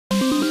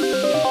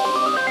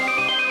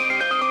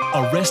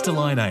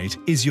Arestaline 8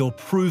 is your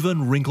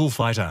proven wrinkle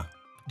fighter.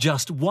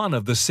 Just one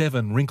of the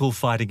 7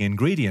 wrinkle-fighting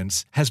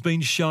ingredients has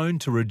been shown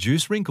to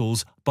reduce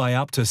wrinkles by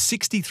up to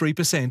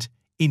 63%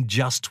 in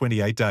just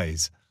 28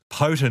 days.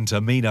 Potent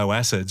amino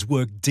acids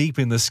work deep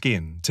in the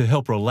skin to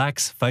help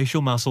relax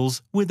facial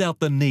muscles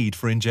without the need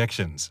for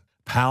injections.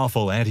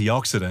 Powerful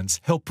antioxidants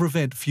help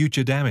prevent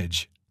future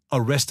damage.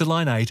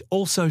 Arestaline 8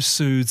 also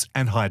soothes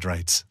and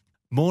hydrates.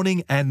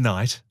 Morning and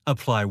night,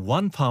 apply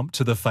 1 pump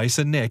to the face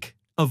and neck,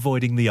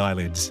 avoiding the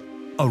eyelids.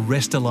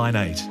 Arestaline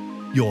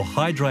 8, your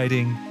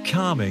hydrating,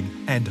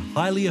 calming and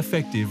highly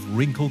effective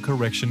wrinkle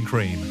correction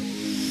cream.